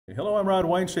Hello, I'm Rod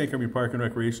Weinschenk. I'm your Park and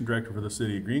Recreation Director for the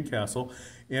City of Greencastle.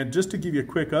 And just to give you a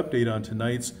quick update on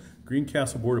tonight's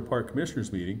Greencastle Board of Park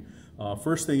Commissioners meeting,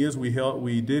 first thing is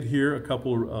we did hear a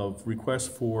couple of requests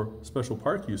for special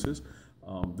park uses.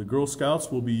 The Girl Scouts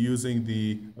will be using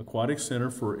the Aquatic Center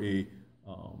for a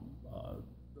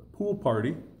pool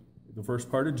party the first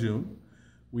part of June.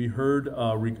 We heard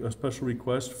a special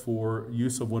request for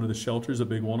use of one of the shelters at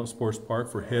Big Walnut Sports Park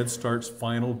for Head Start's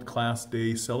final Class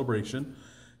Day celebration,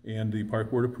 and the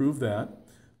Park Board approved that.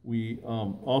 We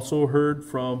also heard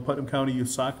from Putnam County Youth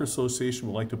Soccer Association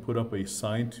would like to put up a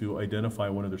sign to identify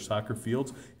one of their soccer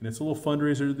fields, and it's a little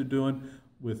fundraiser they're doing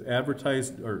with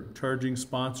advertised or charging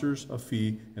sponsors a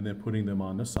fee and then putting them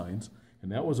on the signs,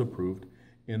 and that was approved.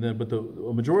 And then, but the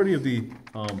majority of the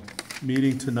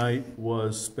meeting tonight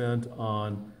was spent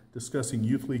on discussing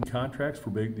youth league contracts for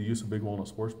the use of Big Walnut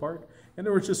Sports Park, and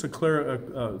there was just a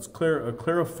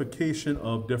clarification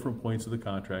of different points of the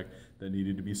contract that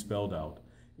needed to be spelled out.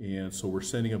 And so we're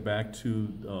sending it back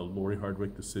to Lori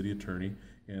Hardwick, the city attorney,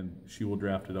 and she will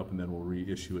draft it up, and then we'll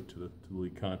reissue it to the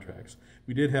league contracts.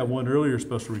 We did have one earlier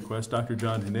special request. Dr.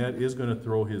 John Hannett is going to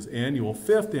throw his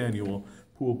fifth annual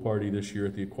pool party this year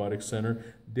at the Aquatic Center.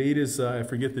 Date is, I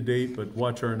forget the date, but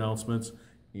watch our announcements.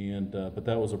 And but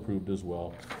that was approved as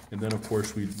well. And then, of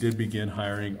course, we did begin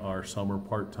hiring our summer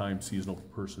part-time seasonal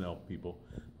personnel people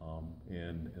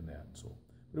and that. So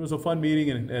it was a fun meeting,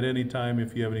 and at any time,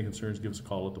 if you have any concerns, give us a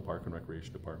call at the Park and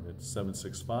Recreation Department. It's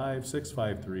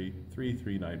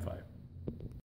 765-653-3395.